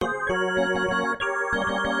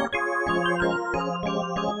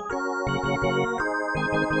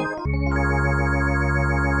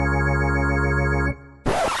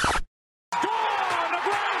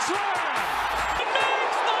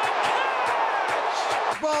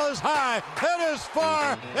fastball is high. It is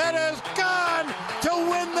far. It is gone to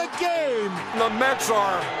win the game. The Mets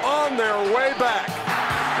are on their way back.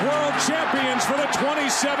 World champions for the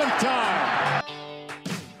 27th time.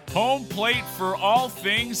 Home plate for all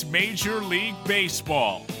things Major League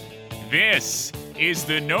Baseball. This is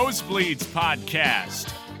the Nosebleeds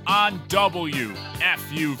Podcast on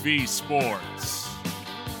WFUV Sports.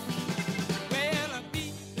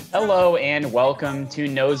 Hello and welcome to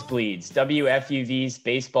Nosebleeds, WFUV's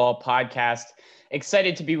baseball podcast.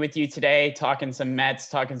 Excited to be with you today, talking some Mets,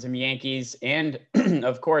 talking some Yankees, and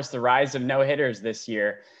of course, the rise of no-hitters this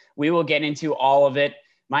year. We will get into all of it.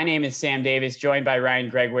 My name is Sam Davis, joined by Ryan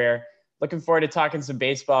Gregoire. Looking forward to talking some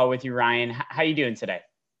baseball with you, Ryan. How you doing today?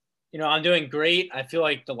 You know, I'm doing great. I feel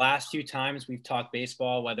like the last few times we've talked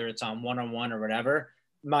baseball, whether it's on one-on-one or whatever,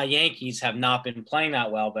 my Yankees have not been playing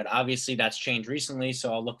that well, but obviously that's changed recently.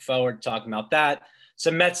 So I'll look forward to talking about that.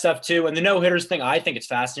 Some Mets stuff too. And the no-hitters thing, I think it's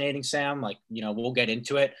fascinating, Sam. Like, you know, we'll get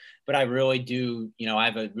into it, but I really do, you know, I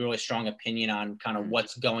have a really strong opinion on kind of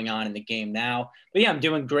what's going on in the game now. But yeah, I'm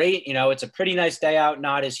doing great. You know, it's a pretty nice day out,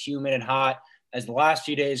 not as humid and hot as the last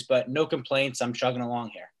few days, but no complaints. I'm chugging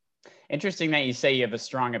along here. Interesting that you say you have a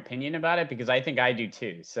strong opinion about it, because I think I do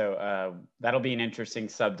too. So that'll be an interesting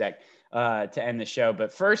subject to end the show.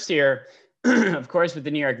 But first here, of course, with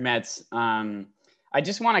the New York Mets, I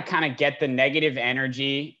just want to kind of get the negative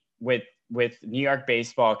energy with New York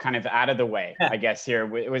baseball kind of out of the way, I guess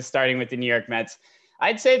here. It was starting with the New York Mets.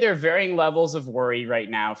 I'd say there are varying levels of worry right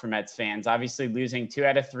now for Mets fans. Obviously, losing 2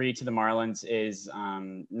 out of 3 to the Marlins is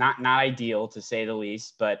not ideal, to say the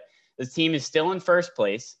least, but the team is still in first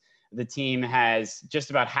place. The team has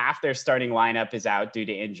just about half their starting lineup is out due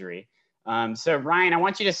to injury. So, Ryan, I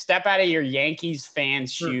want you to step out of your Yankees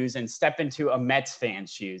fans' shoes and step into a Mets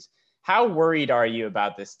fan's shoes. How worried are you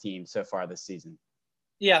about this team so far this season?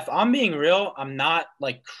 Yeah, if I'm being real, I'm not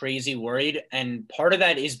like crazy worried. And part of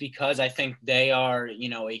that is because I think they are, you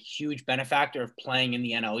know, a huge benefactor of playing in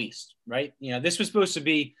the NL East, right? You know, this was supposed to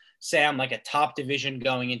be, Sam, like a top division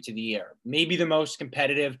going into the year, maybe the most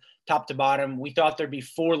competitive top to bottom. We thought there'd be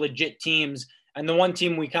 4 legit teams. And the one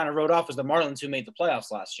team we kind of wrote off was the Marlins, who made the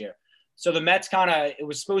playoffs last year. So the Mets it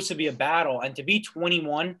was supposed to be a battle, and to be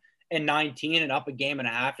 21-19 and up a game and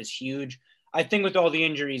a half is huge. I think with all the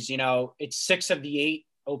injuries, you know, it's 6 of the 8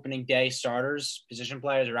 opening day starters, position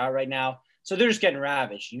players are out right now. So they're just getting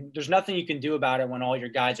ravaged. There's nothing you can do about it when all your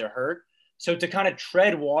guys are hurt. So to kind of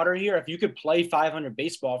tread water here, if you could play 500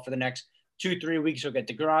 baseball for the next 2-3 weeks, you'll get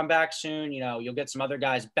DeGrom back soon. You know, you'll get some other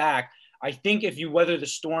guys back. I think if you weather the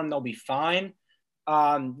storm, they'll be fine.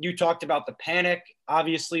 You talked about the panic.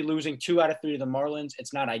 Obviously, losing 2 out of 3 to the Marlins,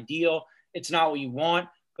 it's not ideal. It's not what you want,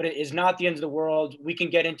 but it is not the end of the world. We can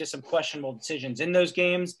get into some questionable decisions in those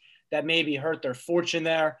games that maybe hurt their fortune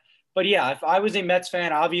there. But yeah, if I was a Mets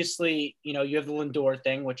fan, obviously, you know, you have the Lindor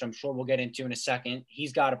thing, which I'm sure we'll get into in a second.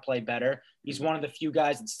 He's got to play better. He's one of the few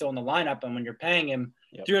guys that's still in the lineup, and when you're paying him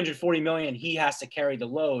 $340 million, he has to carry the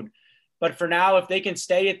load. But for now, if they can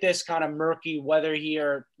stay at this kind of murky weather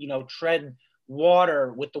here, you know, tread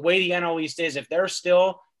water with the way the NL East is, if they're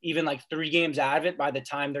still even like 3 games out of it by the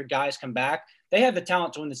time their guys come back, they have the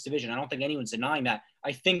talent to win this division. I don't think anyone's denying that.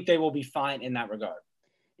 I think they will be fine in that regard.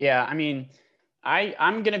 Yeah, I mean,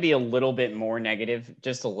 I'm going to be a little bit more negative,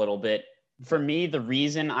 just a little bit. For me, the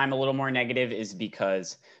reason I'm a little more negative is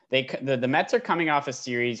because the Mets are coming off a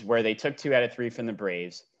series where they took 2 out of 3 from the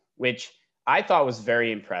Braves, which I thought was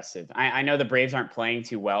very impressive. I know the Braves aren't playing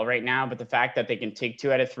too well right now, but the fact that they can take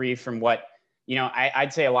 2 out of 3 from what, you know,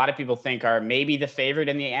 I'd say a lot of people think are maybe the favorite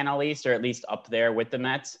in the NL East, or at least up there with the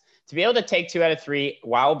Mets, to be able to take 2 out of 3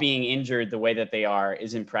 while being injured the way that they are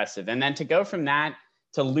is impressive. And then to go from that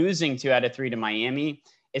to losing 2 out of 3 to Miami,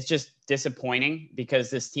 it's just disappointing, because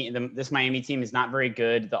this Miami team is not very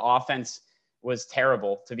good. The offense was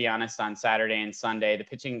terrible, to be honest, on Saturday and Sunday. The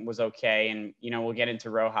pitching was okay. And, you know, we'll get into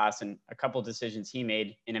Rojas and a couple of decisions he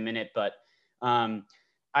made in a minute. But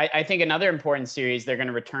I think another important series, they're going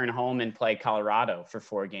to return home and play Colorado for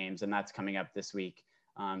 4 games. And that's coming up this week,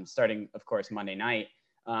 starting, of course, Monday night.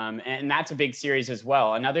 And that's a big series as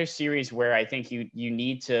well. Another series where I think you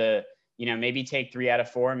need to, you know, maybe take 3 out of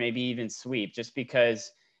 4, maybe even sweep, just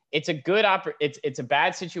because it's a good it's a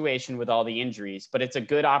bad situation with all the injuries, but it's a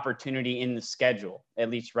good opportunity in the schedule, at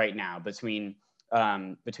least right now, between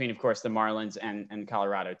of course the Marlins and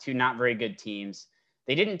Colorado, 2 not very good teams.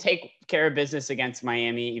 They didn't take care of business against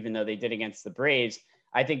Miami, even though they did against the Braves.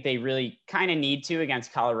 I think they really kind of need to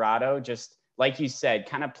against Colorado, just like you said,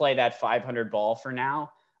 kind of play that 500 ball for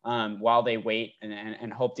now while they wait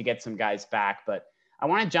and hope to get some guys back. But I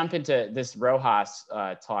want to jump into this Rojas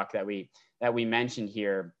talk that we mentioned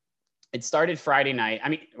here. it started Friday night. I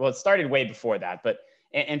mean, well, it started way before that, but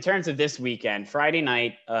in terms of this weekend, Friday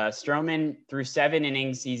night, Stroman threw 7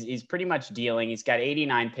 innings. He's pretty much dealing. He's got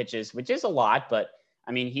 89 pitches, which is a lot, but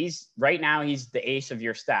I mean, he's the ace of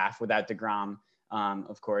your staff without DeGrom,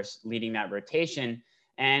 of course, leading that rotation.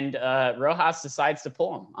 And Rojas decides to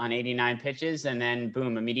pull him on 89 pitches. And then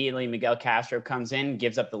boom, immediately Miguel Castro comes in,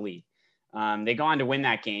 gives up the lead. They go on to win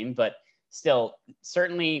that game, but still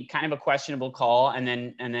certainly kind of a questionable call. And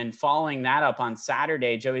then following that up on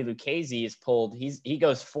Saturday, Joey Lucchesi is pulled. He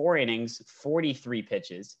goes 4 innings, 43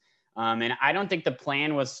 pitches. And I don't think the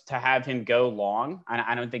plan was to have him go long.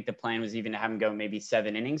 I don't think the plan was even to have him go maybe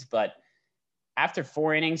 7 innings, but after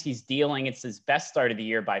 4 innings, he's dealing. It's his best start of the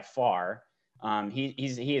year by far.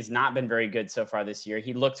 He has not been very good so far this year.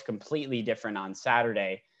 He looked completely different on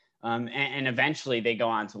Saturday. And eventually they go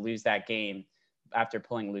on to lose that game after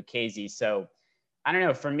pulling Lucchesi. So I don't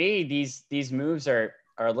know, for me, these moves are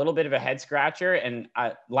a little bit of a head scratcher. And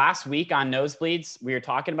last week on Nosebleeds, we were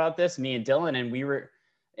talking about this, me and Dylan, and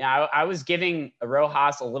I was giving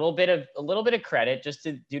Rojas a little bit of credit just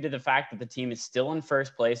due to the fact that the team is still in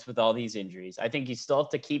first place with all these injuries. I think you still have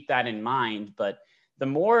to keep that in mind, but the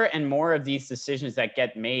more and more of these decisions that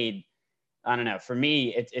get made, I don't know, for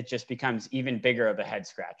me, it just becomes even bigger of a head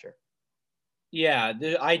scratcher. Yeah,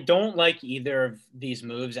 I don't like either of these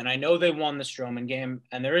moves, and I know they won the Stroman game,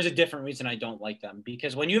 and there is a different reason I don't like them,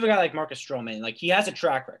 because when you have a guy like Marcus Stroman, like he has a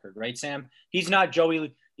track record, right, Sam? He's not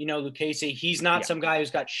Joey, Lucchesi. He's not some guy who's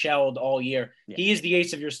got shelled all year. Yeah. He is the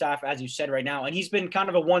ace of your staff, as you said right now, and he's been kind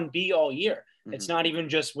of a 1B all year. Mm-hmm. It's not even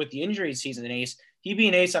just with the injuries he's an ace. He'd be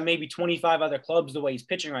an ace on maybe 25 other clubs the way he's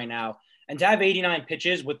pitching right now, and to have 89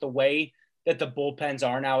 pitches with the way that the bullpens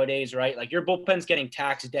are nowadays, right? Like your bullpen's getting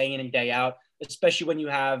taxed day in and day out, especially when you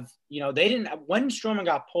have, when Stroman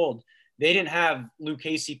got pulled, they didn't have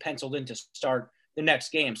Lucchesi penciled in to start the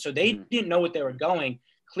next game. So they didn't know what they were going.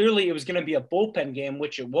 Clearly it was going to be a bullpen game,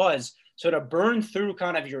 which it was. So to burn through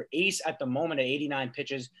kind of your ace at the moment at 89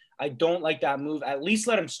 pitches, I don't like that move. At least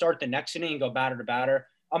let him start the next inning and go batter to batter.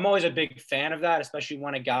 I'm always a big fan of that, especially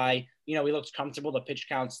when a guy, he looks comfortable. The pitch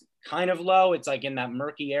count's kind of low. It's like in that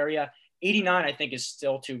murky area. 89, I think, is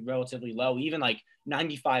still too relatively low. Even like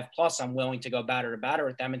 95 plus, I'm willing to go batter to batter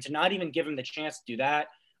with them. And to not even give them the chance to do that,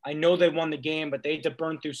 I know they won the game, but they had to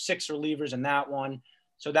burn through 6 relievers in that one.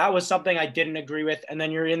 So that was something I didn't agree with. And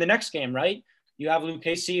then you're in the next game, right? You have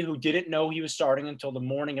Lucchesi, who didn't know he was starting until the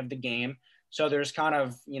morning of the game. So there's kind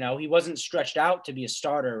of, he wasn't stretched out to be a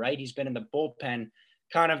starter, right? He's been in the bullpen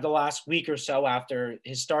kind of the last week or so after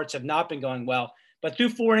his starts have not been going well. But through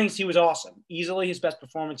 4 innings, he was awesome. Easily his best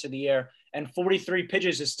performance of the year. And 43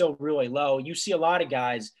 pitches is still really low. You see a lot of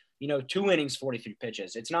guys, 2 innings, 43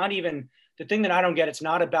 pitches. It's not even – the thing that I don't get, it's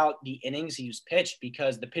not about the innings he's pitched,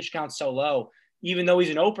 because the pitch count's so low. Even though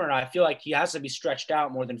he's an opener, I feel like he has to be stretched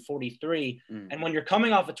out more than 43. And when you're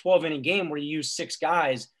coming off a 12-inning game where you use 6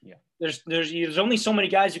 guys, there's only so many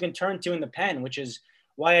guys you can turn to in the pen, which is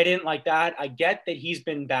why I didn't like that. I get that he's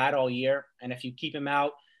been bad all year, and if you keep him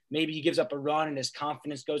out, maybe he gives up a run and his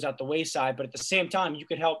confidence goes out the wayside. But at the same time, you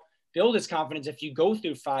could help build his confidence if you go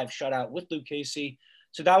through 5 shutout with Lucchesi.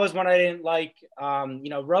 So that was one I didn't like.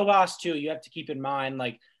 Rojas, too, you have to keep in mind,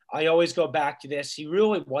 like, I always go back to this. He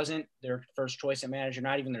really wasn't their first choice at manager,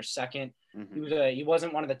 not even their second. Mm-hmm. He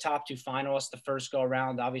wasn't one of the top 2 finalists the first go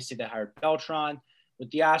around. Obviously, they hired Beltran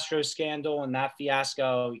with the Astros scandal and that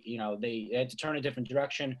fiasco. They had to turn a different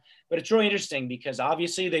direction. But it's really interesting because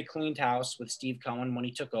obviously they cleaned house with Steve Cohen when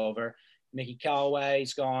he took over. Mickey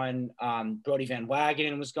Callaway's gone. Brody Van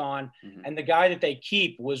Wagenen was gone. Mm-hmm. And the guy that they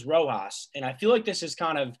keep was Rojas. And I feel like this is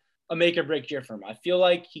kind of a make or break year for him. I feel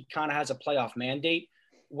like he kind of has a playoff mandate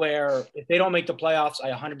where if they don't make the playoffs, I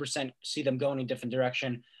 100% see them going in a different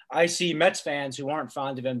direction. I see Mets fans who aren't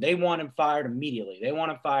fond of him. They want him fired immediately. They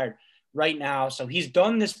want him fired right now. So he's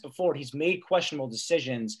done this before. He's made questionable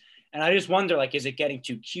decisions. And I just wonder, like, is it getting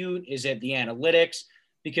too cute? Is it the analytics?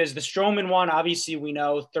 Because the Stroman one, obviously we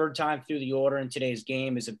know 3rd time through the order in today's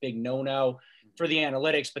game is a big no-no for the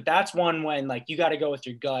analytics. But that's one when, like, you got to go with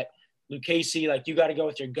your gut. Lucchesi, like, you got to go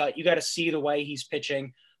with your gut. You got to see the way he's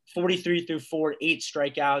pitching. 43 through 4, 8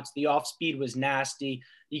 strikeouts. The off speed was nasty.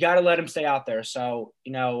 You got to let him stay out there. So,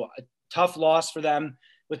 a tough loss for them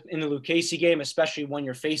in the Lucchesi game, especially when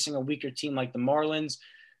you're facing a weaker team like the Marlins.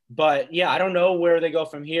 But yeah, I don't know where they go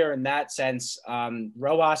from here in that sense.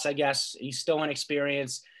 Rojas, I guess he's still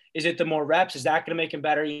inexperienced. Is it the more reps? Is that going to make him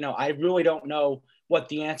better? I really don't know what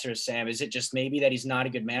the answer is, Sam. Is it just maybe that he's not a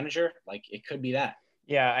good manager? Like, it could be that.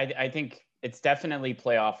 Yeah, I think it's definitely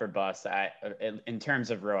playoff or bust in terms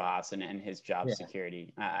of Rojas and his job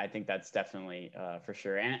security. I think that's definitely for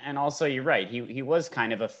sure. And also, you're right. He was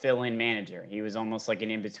kind of a fill-in manager. He was almost like an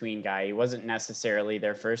in-between guy. He wasn't necessarily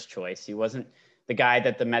their first choice. He wasn't the guy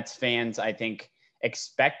that the Mets fans, I think,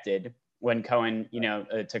 expected when Cohen,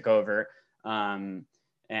 took over. And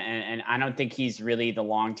I don't think he's really the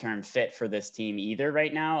long-term fit for this team either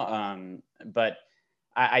right now. But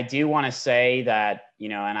I do want to say that,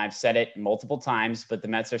 and I've said it multiple times, but the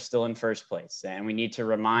Mets are still in first place. And we need to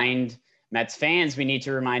remind Mets fans, we need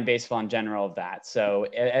to remind baseball in general of that. So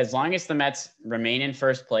as long as the Mets remain in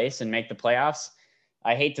first place and make the playoffs,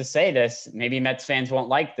 I hate to say this, maybe Mets fans won't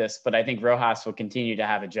like this, but I think Rojas will continue to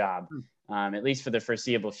have a job, at least for the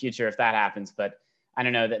foreseeable future if that happens. But I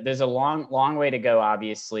don't know, there's a long way to go,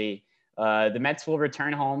 obviously. The Mets will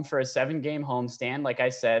return home for a 7-game homestand. Like I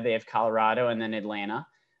said, they have Colorado and then Atlanta.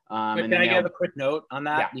 Can I give a quick note on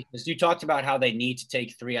that? Yeah. Because you talked about how they need to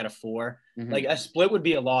take 3 out of 4. Mm-hmm. Like a split would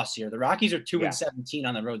be a loss here. The Rockies are 2-17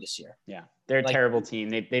 on the road this year. Yeah, they're a terrible team.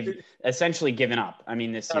 They've essentially given up. I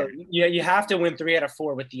mean, this year. Yeah, you have to win 3 out of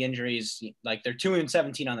 4 with the injuries. Like they're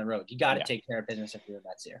 2-17 on the road. You got to take care of business if you're the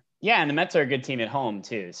Mets here. Yeah, and the Mets are a good team at home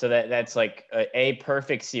too. So that's like a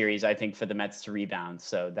perfect series, I think, for the Mets to rebound.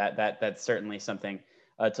 So that's certainly something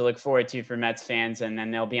to look forward to for Mets fans. And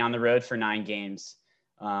then they'll be on the road for 9 games.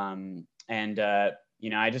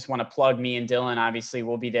 I just want to plug me and Dylan. Obviously,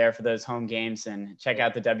 we'll be there for those home games, and check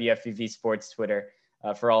out the WFUV Sports Twitter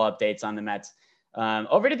for all updates on the Mets.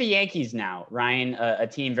 Over to the Yankees now, Ryan, a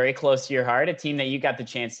team very close to your heart, a team that you got the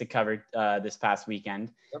chance to cover this past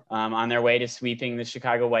weekend on their way to sweeping the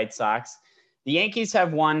Chicago White Sox. The Yankees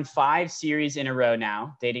have won 5 series in a row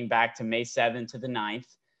now, dating back to May 7th to the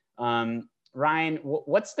 9th. Ryan,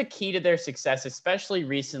 what's the key to their success, especially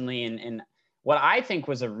recently in what I think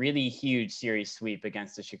was a really huge series sweep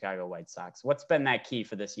against the Chicago White Sox? What's been that key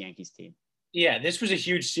for this Yankees team? Yeah, this was a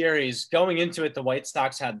huge series. Going into it, the White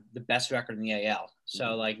Sox had the best record in the AL.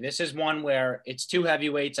 So, this is one where it's 2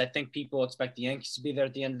 heavyweights. I think people expect the Yankees to be there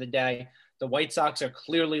at the end of the day. The White Sox are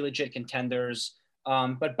clearly legit contenders.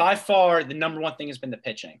 But by far, the number one thing has been the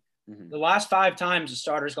pitching. Mm-hmm. The last 5 times the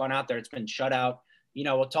starter's gone out there, it's been shutout.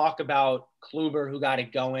 We'll talk about Kluber, who got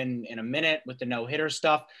it going in a minute with the no-hitter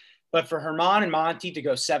stuff. But for Herman and Monty to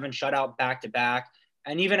go 7 shutout back-to-back,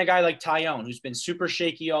 and even a guy like Taillon, who's been super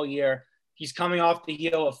shaky all year, he's coming off the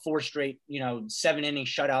heel of 4 straight, 7-inning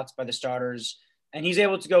shutouts by the starters, and he's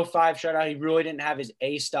able to go 5 shutout. He really didn't have his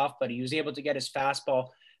A stuff, but he was able to get his fastball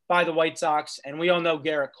by the White Sox. And we all know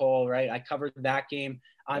Garrett Cole, right? I covered that game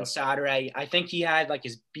on Saturday. I think he had like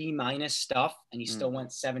his B- stuff, and he still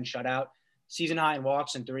went 7 shutout. Season high in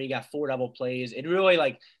walks and 3, got 4 double plays. It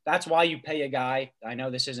really that's why you pay a guy. I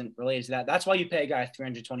know this isn't related to that. That's why you pay a guy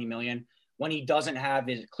 $320 million when he doesn't have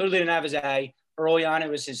clearly didn't have his A. Early on,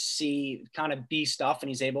 it was his C, kind of B stuff, and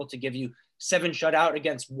he's able to give you 7 shutout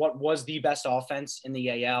against what was the best offense in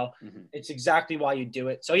the AL. Mm-hmm. It's exactly why you do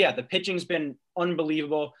it. So yeah, the pitching's been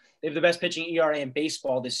unbelievable. They have the best pitching ERA in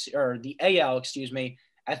baseball the AL,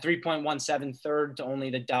 at 3.17, third to only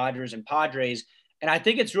the Dodgers and Padres. And I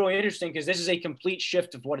think it's really interesting because this is a complete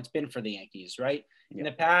shift of what it's been for the Yankees, right? Yeah. In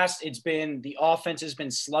the past, it's been the offense has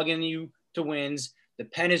been slugging you to wins. The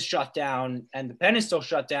pen is shut down, and the pen is still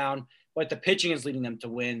shut down, but the pitching is leading them to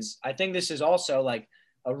wins. I think this is also like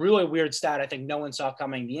a really weird stat I think no one saw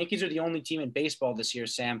coming. The Yankees are the only team in baseball this year,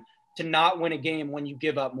 Sam, to not win a game when you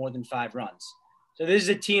give up more than 5 runs. So this is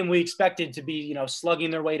a team we expected to be,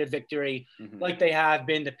 slugging their way to victory like they have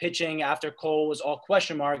been. The pitching after Cole was all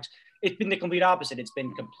question marks. It's been the complete opposite. It's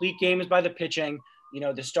been complete games by the pitching,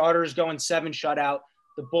 the starters going 7 shutout,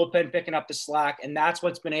 the bullpen picking up the slack. And that's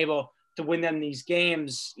what's been able to win them these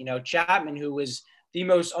games. Chapman, who was the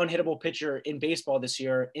most unhittable pitcher in baseball this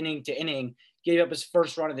year, inning to inning, gave up his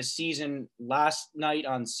first run of the season last night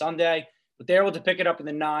on Sunday, but they're able to pick it up in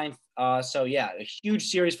the 9th. A huge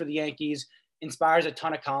series for the Yankees, inspires a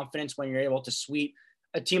ton of confidence when you're able to sweep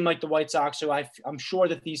a team like the White Sox, who I'm sure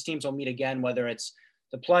that these teams will meet again, whether it's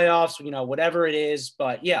the playoffs, whatever it is.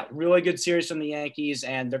 But yeah, really good series from the Yankees,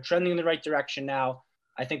 and they're trending in the right direction now.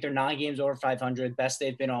 I think they're 9 games over 500, best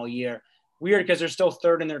they've been all year. Weird because they're still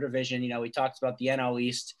 3rd in their division. We talked about the NL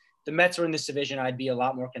East. The Mets are in this division. I'd be a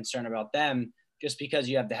lot more concerned about them just because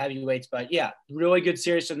you have the heavyweights. But yeah, really good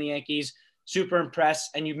series from the Yankees. Super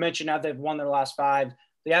impressed. And you mentioned how they've won their last 5.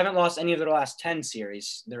 They haven't lost any of their last 10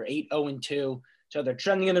 series. They're 8-0-2. So they're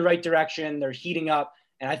trending in the right direction. They're heating up.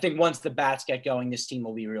 And I think once the bats get going, this team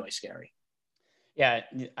will be really scary. Yeah,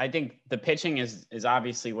 I think the pitching is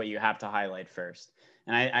obviously what you have to highlight first.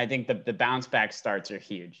 And I think the bounce back starts are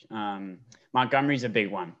huge. Montgomery's a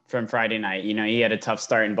big one from Friday night. You know, he had a tough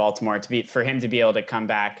start in Baltimore. For him to be able to come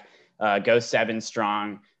back, go 7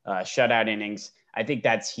 strong, shutout innings, I think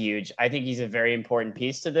that's huge. I think he's a very important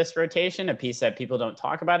piece to this rotation, a piece that people don't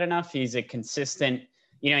talk about enough. He's a consistent,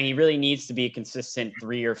 you know, he really needs to be a consistent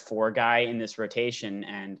 3 or 4 guy in this rotation.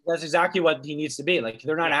 And that's exactly what he needs to be. Like,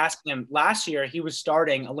 they're not asking him. Last year, he was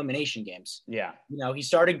starting elimination games. Yeah. You know, he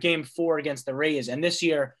started game 4 against the Rays. And this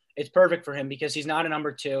year, it's perfect for him because he's not a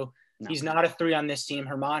number 2. No. He's not a 3 on this team.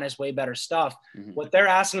 Herman has way better stuff. Mm-hmm. What they're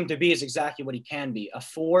asking him to be is exactly what he can be. A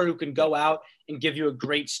 4 who can go out and give you a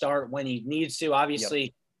great start when he needs to.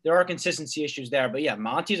 Obviously, there are consistency issues there. But, yeah,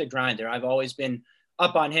 Monty's a grinder. I've always been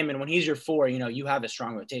up on him. And when he's your 4, you know, you have a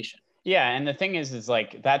strong rotation. Yeah, and the thing is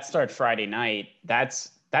like that start Friday night, that's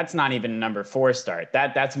not even a number 4 start.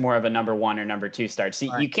 That's more of a number 1 or number 2 start.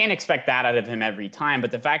 So you can't expect that out of him every time. But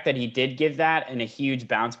the fact that he did give that and a huge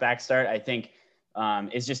bounce back start, I think –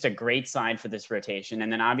 is just a great sign for this rotation.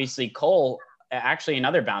 And then obviously Cole, actually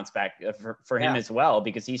another bounce back for him as well,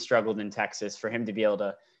 because he struggled in Texas. For him to be able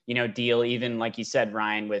to, you know, deal even, like you said,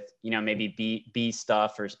 Ryan, with, you know, maybe B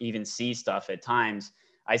stuff or even C stuff at times.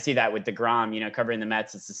 I see that with DeGrom, you know, covering the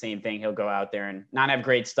Mets. It's the same thing. He'll go out there and not have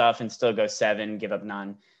great stuff and still go 7, give up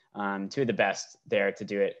none. 2 of the best there to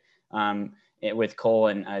do it. With Cole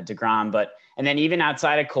and DeGrom. And then even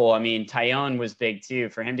outside of Cole, I mean, Taillon was big too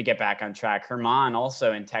for him to get back on track. Herman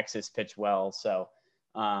also in Texas pitched well. So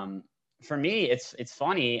for me, it's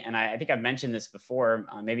funny. And I think I've mentioned this before,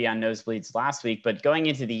 maybe on Nosebleeds last week, but going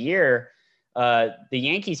into the year, the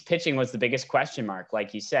Yankees pitching was the biggest question mark.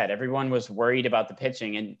 Like you said, everyone was worried about the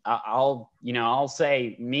pitching. And I'll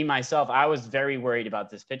say myself, I was very worried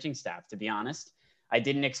about this pitching staff, to be honest. I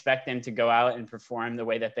didn't expect them to go out and perform the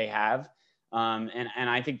way that they have. And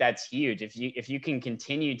I think that's huge. If you can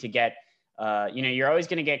continue to get, you know, you're always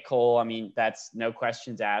going to get Cole. I mean, that's no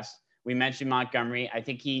questions asked. We mentioned Montgomery. I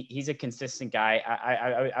think he's a consistent guy.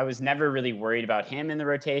 I was never really worried about him in the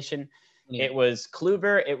rotation. Yeah. It was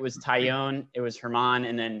Kluber, it was Taillon, it was Herman,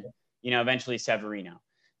 and then, you know, eventually Severino.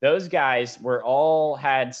 Those guys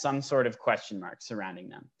had some sort of question mark surrounding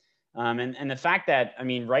them. And the fact that, I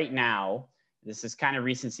mean, right now, this is kind of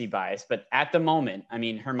recency bias, but at the moment, I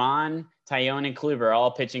mean, Herman, Taillon, and Kluber are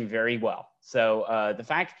all pitching very well. So the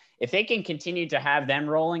fact, if they can continue to have them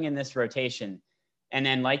rolling in this rotation, and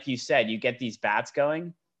then, like you said, you get these bats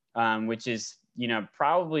going, which is, you know,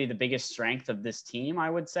 probably the biggest strength of this team, I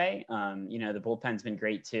would say. You know, the bullpen's been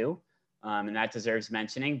great too, and that deserves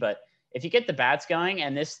mentioning. But if you get the bats going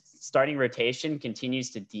and this starting rotation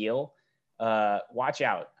continues to deal, watch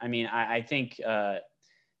out. I mean, I think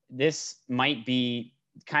this might be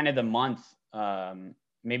kind of the month,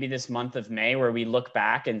 maybe this month of May, where we look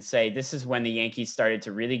back and say, this is when the Yankees started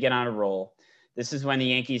to really get on a roll. This is when the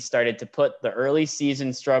Yankees started to put the early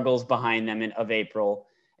season struggles behind them of April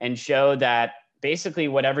and show that basically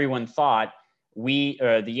what everyone thought,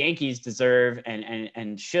 the Yankees deserve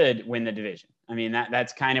and should win the division. I mean,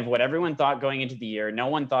 that's kind of what everyone thought going into the year. No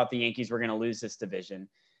one thought the Yankees were going to lose this division.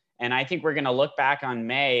 And I think we're going to look back on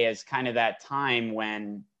May as kind of that time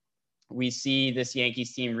when we see this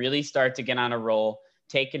Yankees team really start to get on a roll,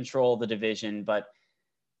 take control of the division. But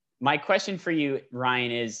my question for you,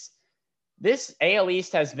 Ryan, is this AL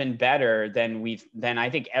East has been better than I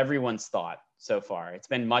think everyone's thought so far. It's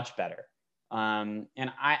been much better. And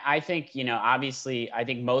I think, you know, obviously, I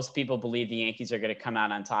think most people believe the Yankees are going to come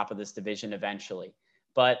out on top of this division eventually.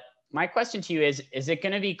 But my question to you is it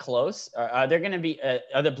going to be close? Are there going to be,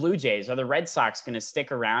 are the Blue Jays, are the Red Sox going to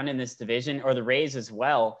stick around in this division, or the Rays as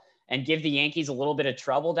well, and give the Yankees a little bit of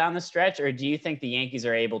trouble down the stretch? Or do you think the Yankees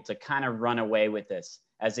are able to kind of run away with this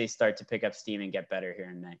as they start to pick up steam and get better here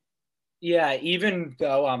in May? Yeah, even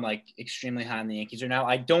though I'm like extremely high on the Yankees right now,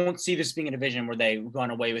 I don't see this being a division where they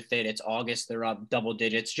run away with it. It's August, they're up double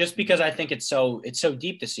digits, just because I think it's so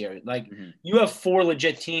deep this year. Like you have 4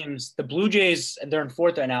 legit teams. The Blue Jays, they're in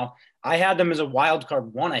 4th right now. I had them as a wild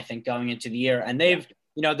card 1, I think, going into the year, and they've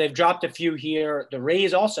dropped a few here. The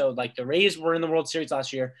Rays also, like the Rays were in the World Series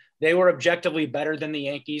last year. They were objectively better than the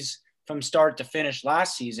Yankees from start to finish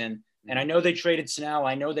last season. And I know they traded Snell.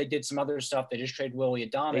 I know they did some other stuff. They just traded Willy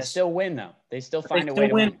Adames. They still win, though. They still find a way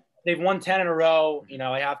to win. They've won 10 in a row. You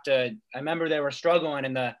know, I remember they were struggling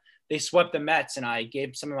and they swept the Mets, and I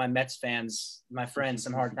gave some of my Mets fans, my friends,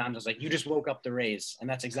 some hard times. I was like, you just woke up the Rays. And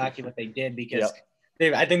that's exactly what they did, because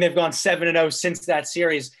I think they've gone 7-0 since that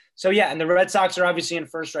series. So, yeah, and the Red Sox are obviously in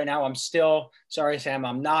first right now. I'm still – sorry, Sam,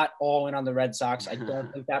 I'm not all in on the Red Sox. I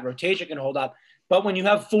don't think that rotation can hold up. But when you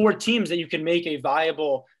have 4 teams that you can make a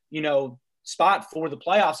viable – spot for the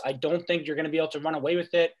playoffs, I don't think you're going to be able to run away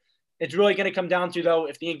with it. It's really going to come down to, though,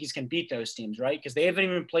 if the Yankees can beat those teams, right? Because they haven't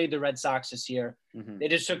even played the Red Sox this year. Mm-hmm. They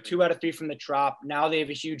just took 2 out of 3 from the Trop. Now they have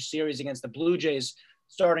a huge series against the Blue Jays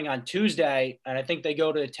starting on Tuesday. And I think they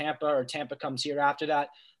go to Tampa, or Tampa comes here after that.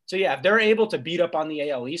 So, yeah, if they're able to beat up on the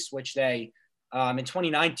AL East, which they in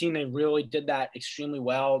 2019, they really did that extremely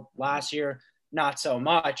well. Last year, not so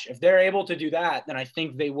much. If they're able to do that, then I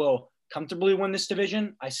think they will comfortably win this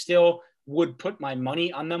division. I still would put my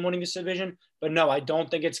money on them winning this division, but no, I don't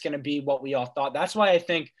think it's going to be what we all thought. That's why I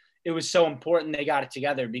think it was so important they got it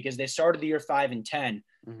together, because they started the year 5-10,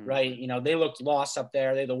 Mm-hmm. right? You know, they looked lost up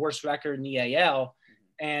there. They're the worst record in the AL.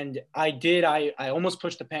 And I almost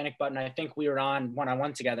pushed the panic button. I think we were on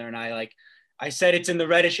one-on-one together, and I said it's in the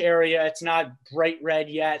reddish area. It's not bright red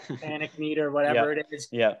yet, panic meter, whatever it is.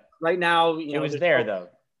 Yeah. Right now, you know, it was there though.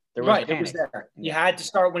 There was right, panic. it was there. You had to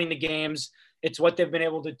start winning the games. It's what they've been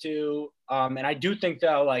able to do. And I do think,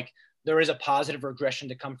 though, like, there is a positive regression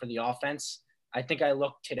to come for the offense. I think I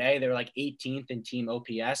looked today, they're like 18th in team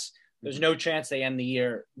OPS. There's no chance they end the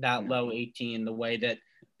year that low, 18, the way that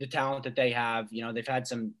the talent that they have. You know, they've had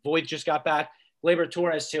some – Voit just got back. Gleyber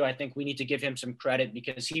Torres, too, I think we need to give him some credit,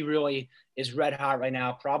 because he really is red hot right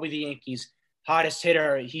now. Probably the Yankees' hottest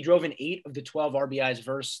hitter. He drove in 8 of the 12 RBIs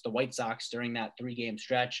versus the White Sox during that 3-game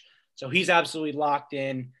stretch. So he's absolutely locked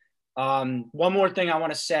in. One more thing I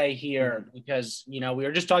want to say here, because, you know, we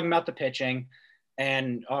were just talking about the pitching,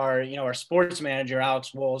 and our sports manager,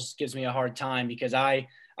 Alex Wolves, gives me a hard time because I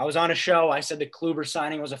was on a show. I said the Kluber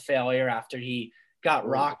signing was a failure after he got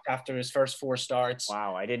rocked after his first 4 starts.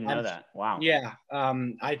 Wow. I didn't know that. Wow. Yeah.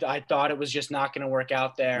 I thought it was just not going to work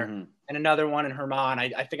out there. Mm-hmm. And another one in Herman.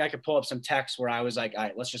 I think I could pull up some texts where I was like, all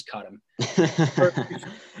right, let's just cut him.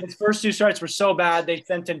 His first 2 starts were so bad, they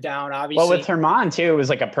sent him down, obviously. Well, with Herman, too, it was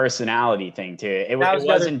like a personality thing, too. It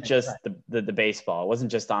wasn't just the baseball. It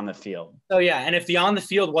wasn't just on the field. So, yeah, and if the on the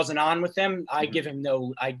field wasn't on with him, I give him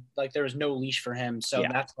there was no leash for him. So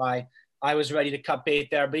that's why I was ready to cut bait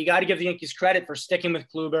there. But you got to give the Yankees credit for sticking with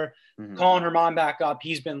Kluber, calling Herman back up.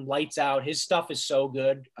 He's been lights out. His stuff is so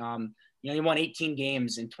good. He won 18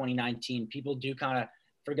 games in 2019. People do kind of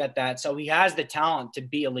forget that. So he has the talent to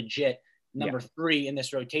be a legit number 3 in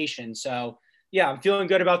this rotation. So, yeah, I'm feeling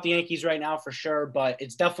good about the Yankees right now for sure, but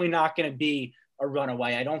it's definitely not going to be a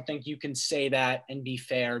runaway. I don't think you can say that and be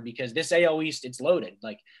fair, because this AL East, it's loaded.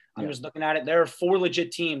 Like, I'm just looking at it. There are 4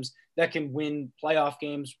 legit teams that can win playoff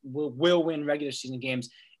games, will win regular season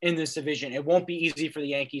games in this division. It won't be easy for the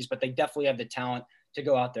Yankees, but they definitely have the talent to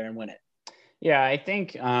go out there and win it. Yeah, I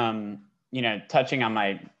think, touching on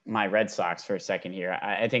my Red Sox for a second here,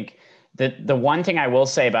 I think the one thing I will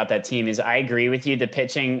say about that team is I agree with you. The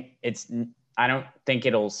pitching, I don't think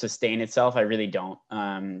it'll sustain itself. I really don't,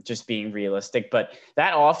 just being realistic. But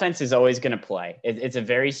that offense is always going to play. It's a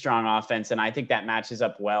very strong offense, and I think that matches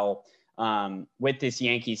up well with this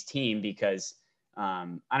Yankees team, because I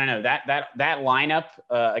don't know, that lineup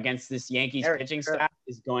against this Yankees pitching staff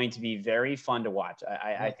is going to be very fun to watch.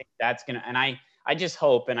 I think that's going to – and I just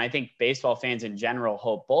hope, and I think baseball fans in general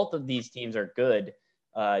hope, both of these teams are good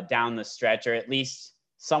down the stretch, or at least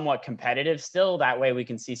somewhat competitive still. That way we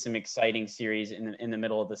can see some exciting series in the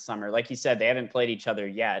middle of the summer. Like you said, they haven't played each other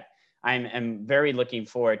yet. I'm very looking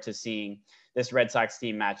forward to seeing this Red Sox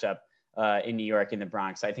team match up in New York, in the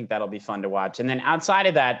Bronx. I think that'll be fun to watch. And then outside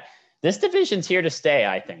of that, this division's here to stay,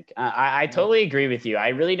 I think. I totally agree with you. I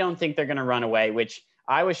really don't think they're going to run away, which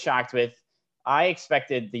I was shocked with. I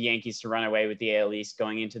expected the Yankees to run away with the AL East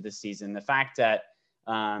going into the season. The fact that,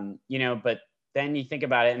 but then you think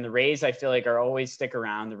about it, and the Rays, I feel like, are always stick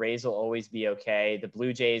around. The Rays will always be okay. The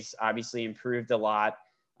Blue Jays obviously improved a lot.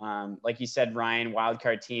 Like you said, Ryan,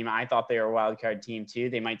 wildcard team. I thought they were a wildcard team too.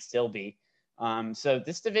 They might still be. So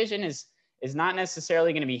this division is not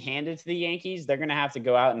necessarily going to be handed to the Yankees. They're going to have to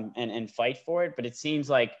go out and fight for it. But it seems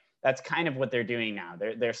like that's kind of what they're doing now.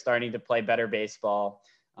 They're starting to play better baseball.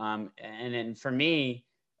 And for me,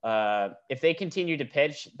 if they continue to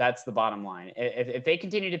pitch, that's the bottom line. If they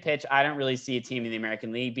continue to pitch, I don't really see a team in the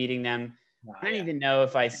American League beating them. I don't even know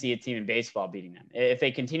if I see a team in baseball beating them. If they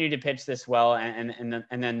continue to pitch this well, and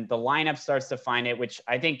then the lineup starts to find it, which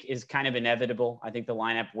I think is kind of inevitable. I think the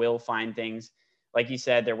lineup will find things. Like you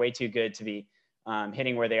said, they're way too good to be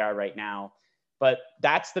hitting where they are right now. But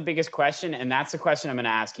that's the biggest question, and that's the question I'm going to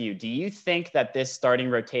ask you. Do you think that this starting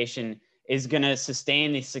rotation is going to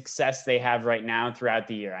sustain the success they have right now throughout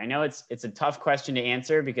the year? I know it's a tough question to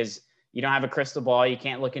answer because you don't have a crystal ball. You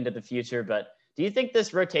can't look into the future, but do you think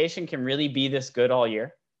this rotation can really be this good all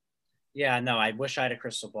year? Yeah, no, I wish I had a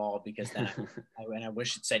crystal ball, because then I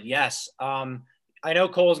wish it said yes. I know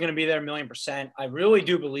Cole's going to be there 1,000,000%. I really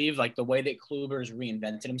do believe, like, the way that Kluber's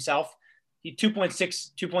reinvented himself, he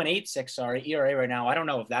 2.86 ERA right now. I don't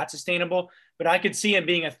know if that's sustainable, but I could see him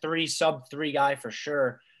being a sub-3 guy for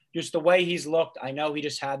sure. Just the way he's looked. I know he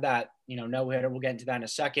just had that, no hitter. We'll get into that in a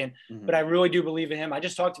second, but I really do believe in him. I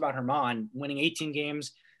just talked about Germán winning 18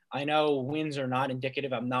 games. I know wins are not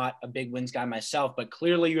indicative. I'm not a big wins guy myself, but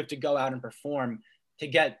clearly you have to go out and perform to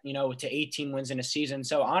get, to 18 wins in a season.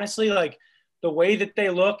 So honestly, like the way that they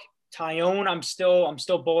look, Taillon, I'm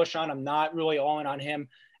still bullish on. I'm not really all in on him.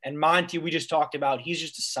 And Monty, we just talked about, he's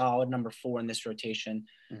just a solid number 4 in this rotation.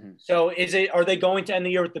 So are they going to end the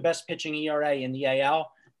year with the best pitching ERA in the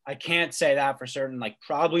AL? I can't say that for certain. Like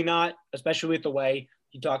probably not, especially with the way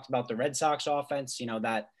you talked about the Red Sox offense,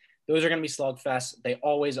 that those are going to be slugfests. They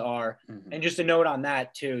always are. And just a note on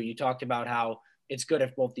that too, you talked about how it's good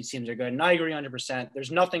if both these teams are good. And I agree 100%.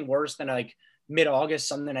 There's nothing worse than like mid-August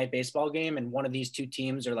Sunday night baseball game and one of these two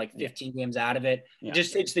teams are like 15 games out of it. It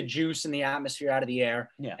just takes the juice and the atmosphere out of the air.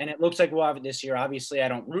 And it looks like we'll have it this year. Obviously, I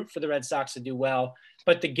don't root for the Red Sox to do well,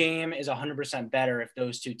 but the game is 100% better if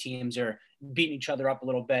those two teams are beating each other up a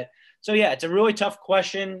little bit. So yeah, it's a really tough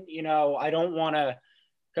question. I don't want to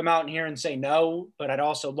come out in here and say no, but I'd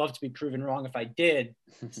also love to be proven wrong if I did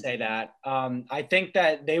say that. I think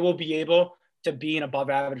that they will be able to be an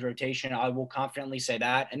above average rotation. I will confidently say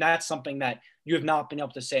that. And that's something that you have not been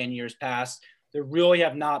able to say in years past. There really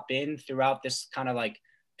have not been throughout this kind of like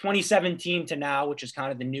 2017 to now, which is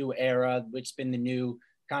kind of the new era, which has been the new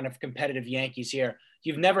kind of competitive Yankees here.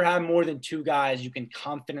 You've never had more than 2 guys you can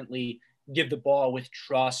confidently give the ball with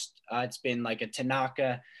trust. It's been like a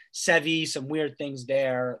Tanaka, Sevy, some weird things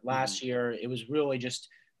there. Last year, it was really just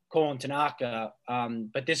Cole and Tanaka.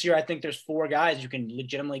 But this year, I think there's 4 guys you can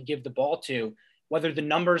legitimately give the ball to. Whether the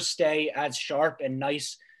numbers stay as sharp and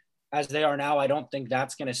nice as they are now, I don't think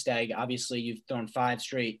that's going to stay. Obviously, you've thrown 5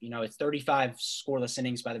 straight. It's 35 scoreless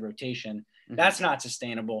innings by the rotation. That's not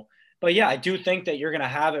sustainable. But yeah, I do think that you're going to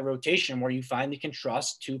have a rotation where you finally can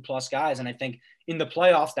trust 2+ guys. And I think in the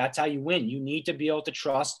playoffs, that's how you win. You need to be able to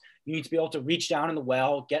trust. You need to be able to reach down in the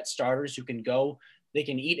well, get starters who can go. They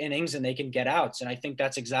can eat innings and they can get outs. And I think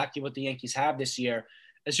that's exactly what the Yankees have this year.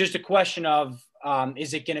 It's just a question of,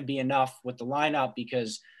 is it going to be enough with the lineup?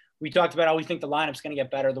 Because we talked about how we think the lineup's going to get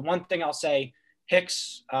better. The one thing I'll say,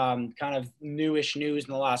 Hicks, kind of newish news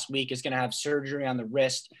in the last week, is going to have surgery on the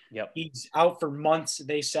wrist. He's out for months,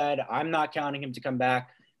 they said. I'm not counting him to come back.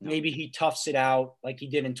 Maybe he toughs it out like he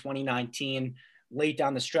did in 2019, late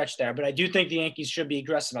down the stretch there. But I do think the Yankees should be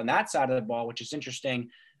aggressive on that side of the ball, which is interesting.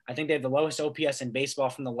 I think they have the lowest OPS in baseball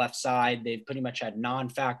from the left side. They've pretty much had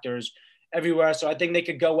non-factors everywhere. So I think they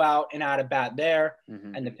could go out and add a bat there.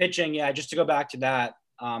 And the pitching, just to go back to that,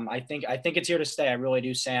 I think it's here to stay. I really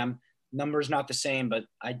do, Sam. Numbers not the same, but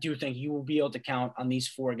I do think you will be able to count on these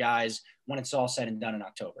 4 guys when it's all said and done in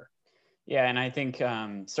October. Yeah, and I think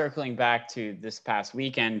circling back to this past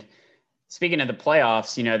weekend, speaking of the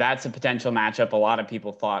playoffs, that's a potential matchup a lot of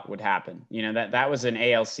people thought would happen. That was an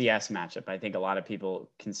ALCS matchup. I think a lot of people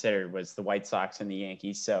considered was the White Sox and the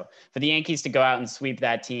Yankees. So for the Yankees to go out and sweep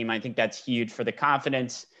that team, I think that's huge for the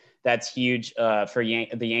confidence. That's huge for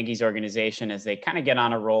the Yankees organization as they kind of get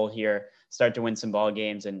on a roll here, start to win some ball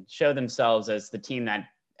games and show themselves as the team that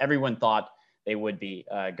everyone thought they would be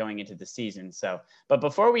going into the season. So, but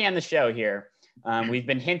before we end the show here, we've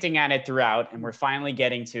been hinting at it throughout and we're finally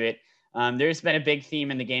getting to it. There's been a big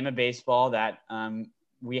theme in the game of baseball that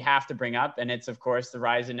we have to bring up, and it's, of course, the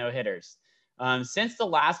rise of no-hitters. Since the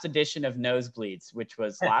last edition of Nosebleeds, which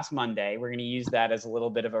was last Monday, we're going to use that as a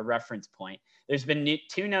little bit of a reference point. There's been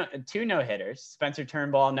two no-hitters. Spencer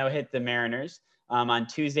Turnbull no-hit the Mariners on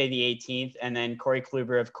Tuesday the 18th, and then Corey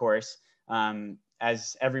Kluber, of course,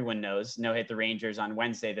 as everyone knows, no-hit the Rangers on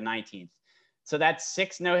Wednesday the 19th. So that's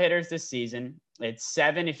 6 no-hitters this season. It's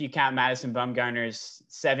 7 if you count Madison Bumgarner's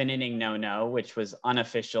 7-inning no-no, which was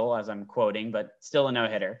unofficial, as I'm quoting, but still a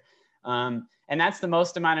no-hitter. And that's the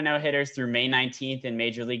most amount of no-hitters through May 19th in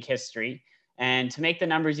Major League history. And to make the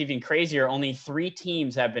numbers even crazier, only 3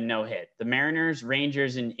 teams have been no-hit. The Mariners,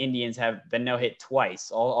 Rangers, and Indians have been no-hit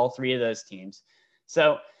twice, all 3 of those teams.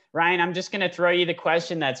 So, Ryan, I'm just going to throw you the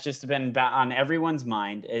question that's just been on everyone's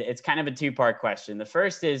mind. It's kind of a 2-part question. The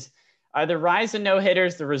first is, are the rise of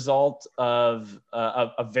no-hitters the result of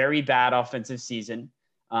a very bad offensive season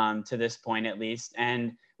to this point, at least?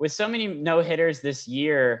 And with so many no-hitters this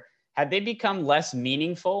year, have they become less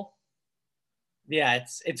meaningful? Yeah,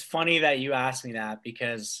 it's funny that you asked me that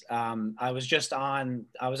because I was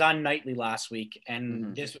on Nightly last week,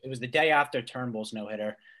 and it was the day after Turnbull's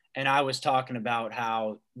no-hitter, and I was talking about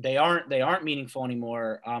how they aren't meaningful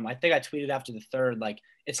anymore. I think I tweeted after the 3rd, like,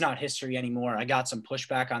 it's not history anymore. I got some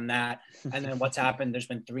pushback on that. And then what's happened? There's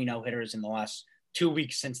been 3 no-hitters in the last 2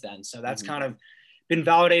 weeks since then. So that's kind of been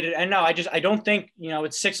validated. And no, I don't think,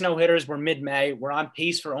 it's 6 no-hitters. We're mid-May. We're on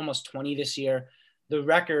pace for almost 20 this year. The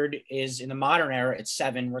record is in the modern era, it's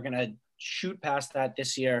 7. We're going to shoot past that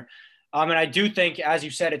this year. And I do think, as you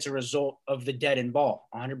said, it's a result of the dead end ball,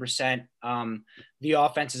 100%. The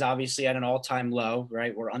offense is obviously at an all-time low,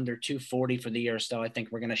 right? We're under 240 for the year still. I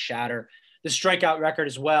think we're going to shatter the strikeout record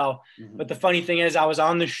as well. But the funny thing is, I was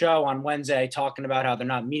on the show on Wednesday talking about how they're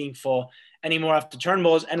not meaningful anymore after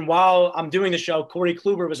Turnbulls. And while I'm doing the show, Corey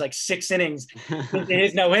Kluber was like 6 innings into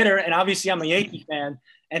his no-hitter. And obviously I'm a Yankee fan.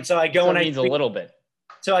 And so I go and means a little bit.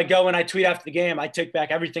 So I go and I tweet after the game. I took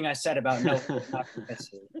back everything I said about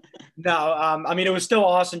no. I mean, it was still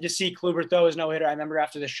awesome to see Kluber throw his no-hitter. I remember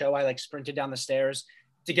after the show, I sprinted down the stairs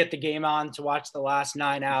to get the game on to watch the last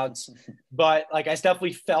 9 outs. But I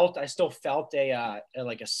still felt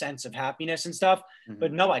a sense of happiness and stuff.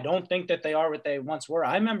 But no, I don't think that they are what they once were.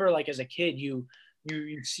 I remember as a kid, you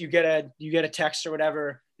get a text or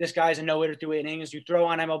whatever. This guy's a no-hitter through 8 innings. You throw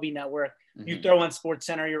on MLB Network, you throw on Sports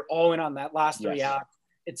Center. You're all in on that last 3 outs.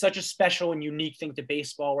 It's such a special and unique thing to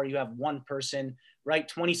baseball where you have one person, right?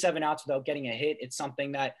 27 outs without getting a hit. It's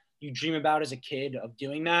something that you dream about as a kid of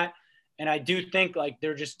doing that. And I do think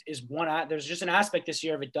there's just an aspect this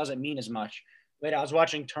year of it doesn't mean as much. But I was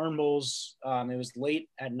watching Turnbulls. It was late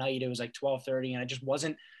at night. It was 12:30, and it just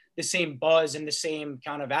wasn't the same buzz and the same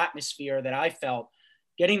kind of atmosphere that I felt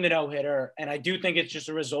getting the no-hitter. And I do think it's just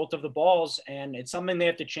a result of the balls, and it's something they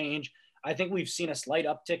have to change. I think we've seen a slight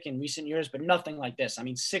uptick in recent years, but nothing like this. I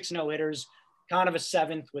mean, 6 no-hitters, kind of a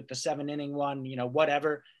 7th with the 7-inning one,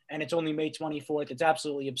 whatever. And it's only May 24th. It's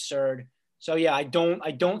absolutely absurd. So yeah, I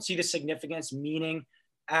don't see the significance meaning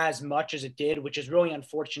as much as it did, which is really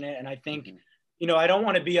unfortunate. And I think, I don't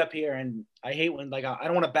want to be up here, and I hate when I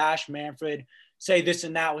don't want to bash Manfred, say this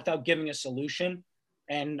and that without giving a solution.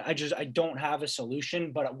 And I don't have a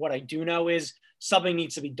solution. But what I do know is something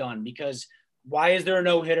needs to be done, because why is there a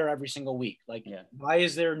no-hitter every single week? Why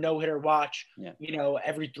is there a no-hitter watch,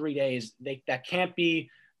 every 3 days? That can't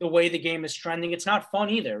be the way the game is trending. It's not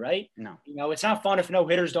fun either, right? No. It's not fun if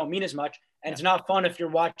no-hitters don't mean as much. And it's not fun if you're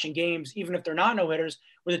watching games, even if they're not no-hitters,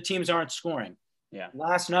 where the teams aren't scoring. Yeah.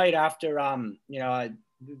 Last night after,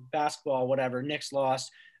 basketball, whatever, Knicks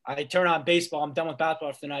lost, I turn on baseball. I'm done with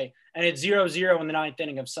basketball for the night. And it's 0-0 in the 9th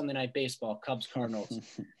inning of Sunday Night Baseball, Cubs Cardinals.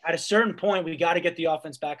 At a certain point, we got to get the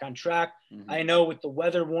offense back on track. I know with the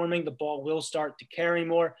weather warming, the ball will start to carry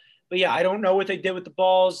more. But yeah, I don't know what they did with the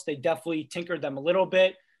balls. They definitely tinkered them a little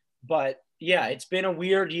bit. But yeah, it's been a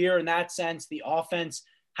weird year in that sense. The offense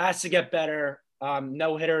has to get better.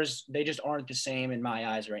 No hitters, they just aren't the same in my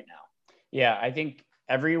eyes right now. Yeah, I think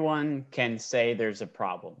everyone can say there's a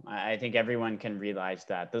problem. I think everyone can realize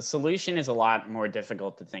that. The solution is a lot more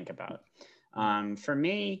difficult to think about. For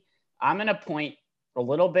me, I'm going to point a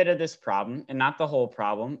little bit of this problem, and not the whole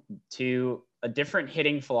problem, to a different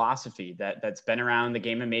hitting philosophy that's been around the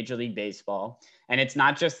game of Major League Baseball. And it's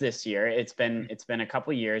not just this year. It's been a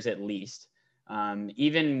couple of years at least.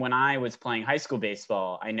 Even when I was playing high school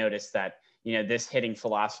baseball, I noticed that, this hitting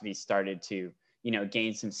philosophy started to,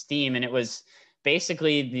 gain some steam. And it was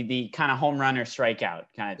basically the kind of home run or strikeout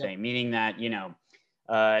kind of thing, meaning that,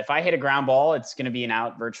 if I hit a ground ball, it's going to be an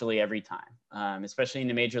out virtually every time, especially in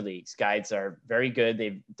the major leagues. Guys are very good.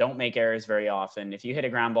 They don't make errors very often. If you hit a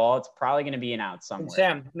ground ball, it's probably going to be an out somewhere. And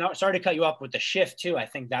Sam, no, sorry to cut you off with the shift too. I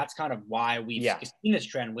think that's kind of why we've seen this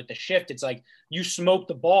trend with the shift. It's you smoke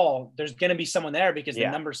the ball, there's going to be someone there because the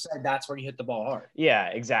number said that's where you hit the ball hard. Yeah,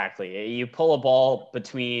 exactly. You pull a ball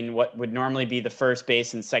between what would normally be the first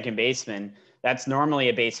base and second baseman. That's normally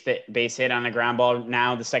a base hit on a ground ball.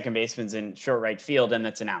 Now the second baseman's in short right field, and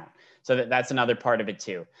that's an out. So that's another part of it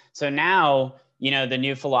too. So now, the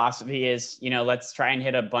new philosophy is, let's try and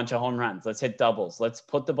hit a bunch of home runs. Let's hit doubles. Let's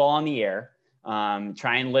put the ball in the air,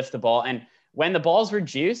 try and lift the ball. And when the balls were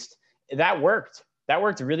juiced, that worked. That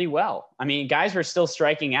worked really well. I mean, guys were still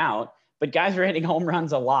striking out, but guys were hitting home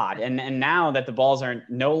runs a lot. And now that the balls are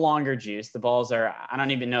no longer juiced, the balls are, I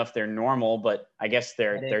don't even know if they're normal, but I guess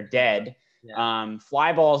they're dead. Yeah.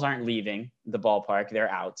 Fly balls aren't leaving the ballpark. They're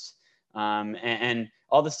outs. And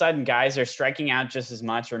all of a sudden guys are striking out just as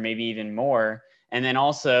much or maybe even more. And then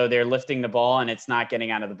also they're lifting the ball and it's not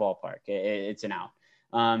getting out of the ballpark. It's an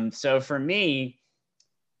out. So for me,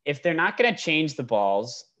 if they're not going to change the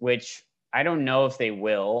balls, which I don't know if they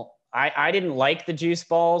will, I didn't like the juice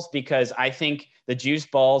balls because I think the juice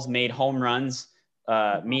balls made home runs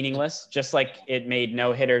meaningless, just like it made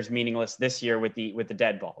no hitters meaningless this year with the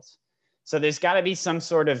dead balls. So there's got to be some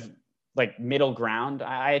sort of middle ground,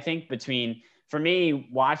 I think, between, for me,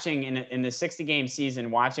 watching in the 60-game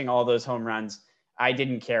season, watching all those home runs, I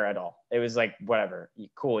didn't care at all. It was like, whatever,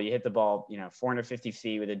 cool. You hit the ball, 450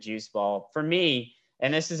 feet with a juice ball. For me,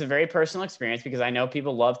 and this is a very personal experience because I know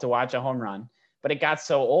people love to watch a home run, but it got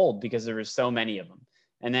so old because there were so many of them.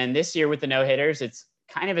 And then this year with the no hitters, it's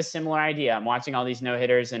kind of a similar idea. I'm watching all these no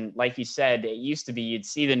hitters. And like you said, it used to be, you'd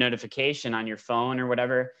see the notification on your phone or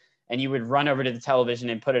whatever, and you would run over to the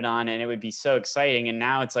television and put it on and it would be so exciting. And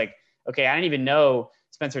now it's like, okay, I didn't even know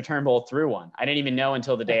Spencer Turnbull threw one. I didn't even know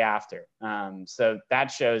until the day after. So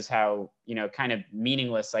that shows how, kind of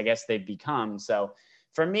meaningless, I guess, they've become. So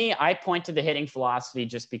for me, I point to the hitting philosophy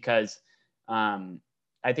just because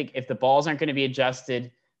I think if the balls aren't going to be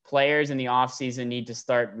adjusted, players in the offseason need to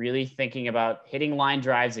start really thinking about hitting line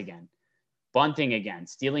drives again, bunting again,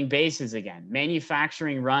 stealing bases again,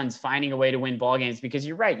 manufacturing runs, finding a way to win ball games, because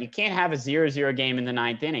you're right. You can't have a 0-0 game in the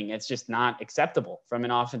ninth inning. It's just not acceptable from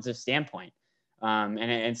an offensive standpoint. And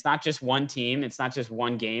it's not just one team. It's not just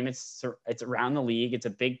one game. It's around the league. It's a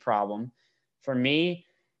big problem. For me,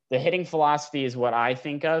 the hitting philosophy is what I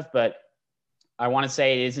think of, but I want to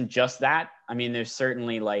say it isn't just that. I mean, there's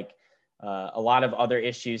certainly a lot of other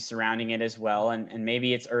issues surrounding it as well. And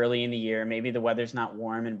maybe it's early in the year. Maybe the weather's not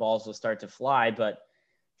warm and balls will start to fly. But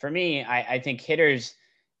for me, I think hitters,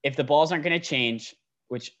 if the balls aren't going to change,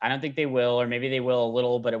 which I don't think they will, or maybe they will a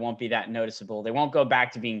little, but it won't be that noticeable. They won't go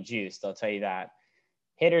back to being juiced, I'll tell you that.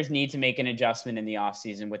 Hitters need to make an adjustment in the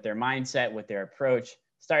offseason with their mindset, with their approach,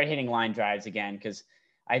 start hitting line drives again, because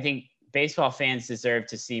I think baseball fans deserve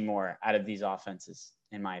to see more out of these offenses,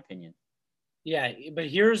 in my opinion. Yeah, but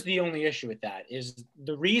here's the only issue with that is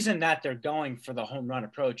the reason that they're going for the home run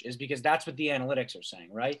approach is because that's what the analytics are saying,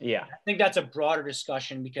 right? Yeah. I think that's a broader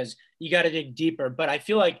discussion because you got to dig deeper. But I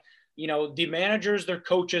feel like, the managers, their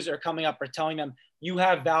coaches are coming up, are telling them, you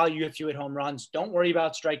have value if you hit home runs. Don't worry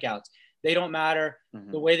about strikeouts. They don't matter.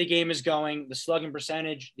 The way the game is going, the slugging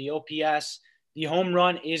percentage, the OPS, the home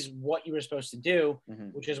run is what you were supposed to do,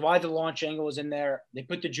 which is why the launch angle was in there. They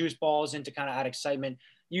put the juice balls in to kind of add excitement.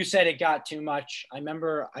 You said it got too much. I don't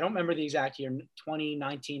remember the exact year,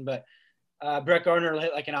 2019, but Brett Gardner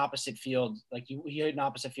hit like an opposite field. Like he hit an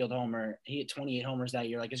opposite field homer. He hit 28 homers that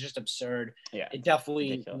year. Like it's just absurd. Yeah, it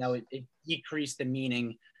definitely, it decreased the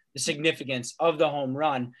meaning, the significance of the home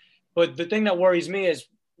run. But the thing that worries me is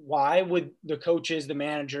why would the coaches, the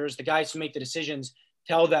managers, the guys who make the decisions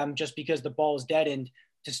tell them just because the ball is deadened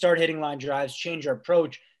to start hitting line drives, change your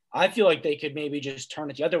approach? I feel like they could maybe just turn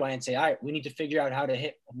it the other way and say, all right, we need to figure out how to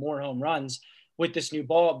hit more home runs with this new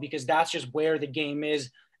ball, because that's just where the game is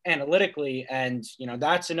analytically. And,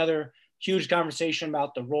 that's another huge conversation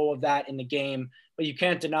about the role of that in the game. But you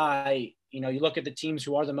can't deny, you look at the teams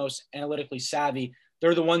who are the most analytically savvy.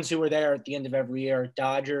 They're the ones who are there at the end of every year.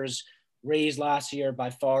 Dodgers, Rays last year by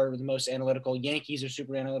far were the most analytical. Yankees are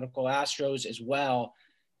super analytical. Astros as well.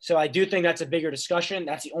 So I do think that's a bigger discussion.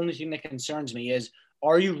 That's the only thing that concerns me is,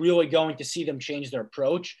 are you really going to see them change their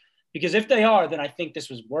approach? Because if they are, then I think this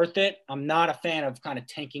was worth it. I'm not a fan of kind of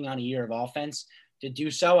tanking on a year of offense to do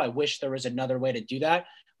so. I wish there was another way to do that.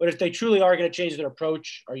 But if they truly are going to change their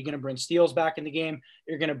approach, are you going to bring steals back in the game?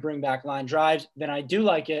 You're going to bring back line drives? Then I do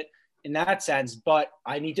like it in that sense, but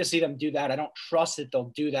I need to see them do that. I don't trust that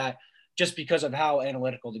they'll do that just because of how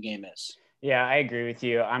analytical the game is. Yeah, I agree with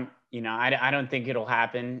you. I don't think it'll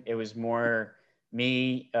happen. It was more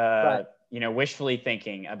me, right. Wishfully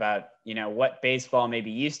thinking about, what baseball maybe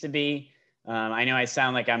used to be. I know I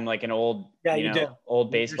sound like I'm like an old,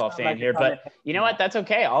 old baseball fan here, but you know what? That's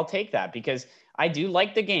okay. I'll take that because I do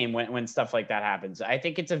like the game when stuff like that happens. I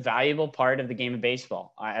think it's a valuable part of the game of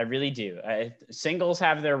baseball. I really do. Singles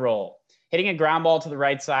have their role. Hitting a ground ball to the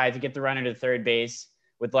right side to get the runner to third base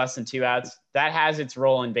with less than 2 outs, that has its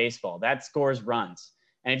role in baseball. That scores runs.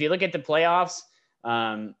 And if you look at the playoffs,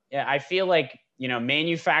 I feel like,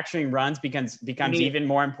 manufacturing runs becomes even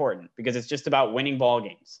more important because it's just about winning ball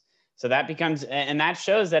games. So that becomes, and that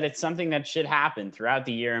shows that it's something that should happen throughout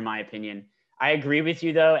the year, in my opinion. I agree with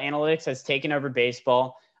you though. Analytics has taken over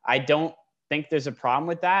baseball. I don't think there's a problem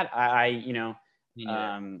with that.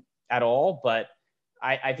 At all, but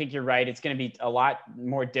I think you're right. It's going to be a lot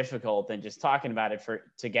more difficult than just talking about it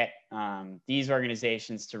to get these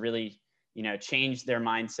organizations to really, change their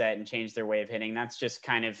mindset and change their way of hitting. That's just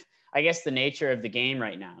kind of, I guess, the nature of the game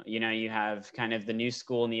right now. You have kind of the new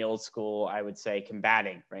school and the old school, I would say,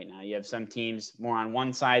 combating right now. You have some teams more on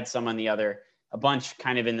one side, some on the other, a bunch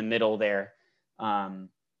kind of in the middle there,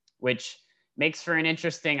 which makes for an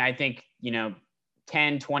interesting, I think,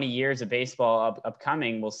 10, 20 years of baseball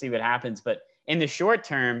upcoming. We'll see what happens. But in the short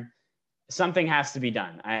term, something has to be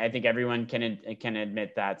done. I think everyone can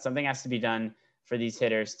admit that something has to be done for these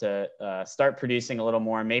hitters to start producing a little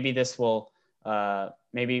more. Maybe this will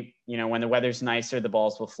maybe, when the weather's nicer, the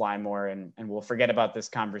balls will fly more and we'll forget about this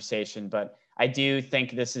conversation. But I do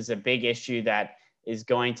think this is a big issue that is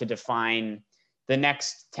going to define the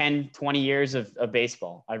next 10, 20 years of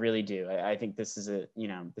baseball. I really do. I think this is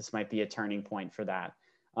this might be a turning point for that.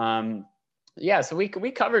 So we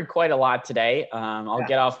covered quite a lot today. I'll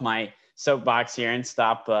get off my soapbox here and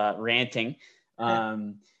stop ranting.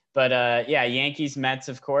 But Yankees, Mets,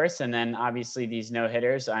 of course, and then obviously these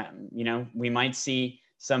no-hitters. We might see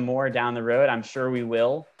some more down the road. I'm sure we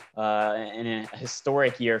will in a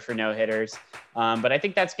historic year for no-hitters. But I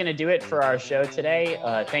think that's going to do it for our show today.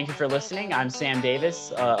 Thank you for listening. I'm Sam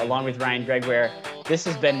Davis, along with Ryan Gregoire. This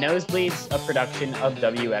has been Nosebleeds, a production of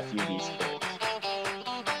WFUV Sports.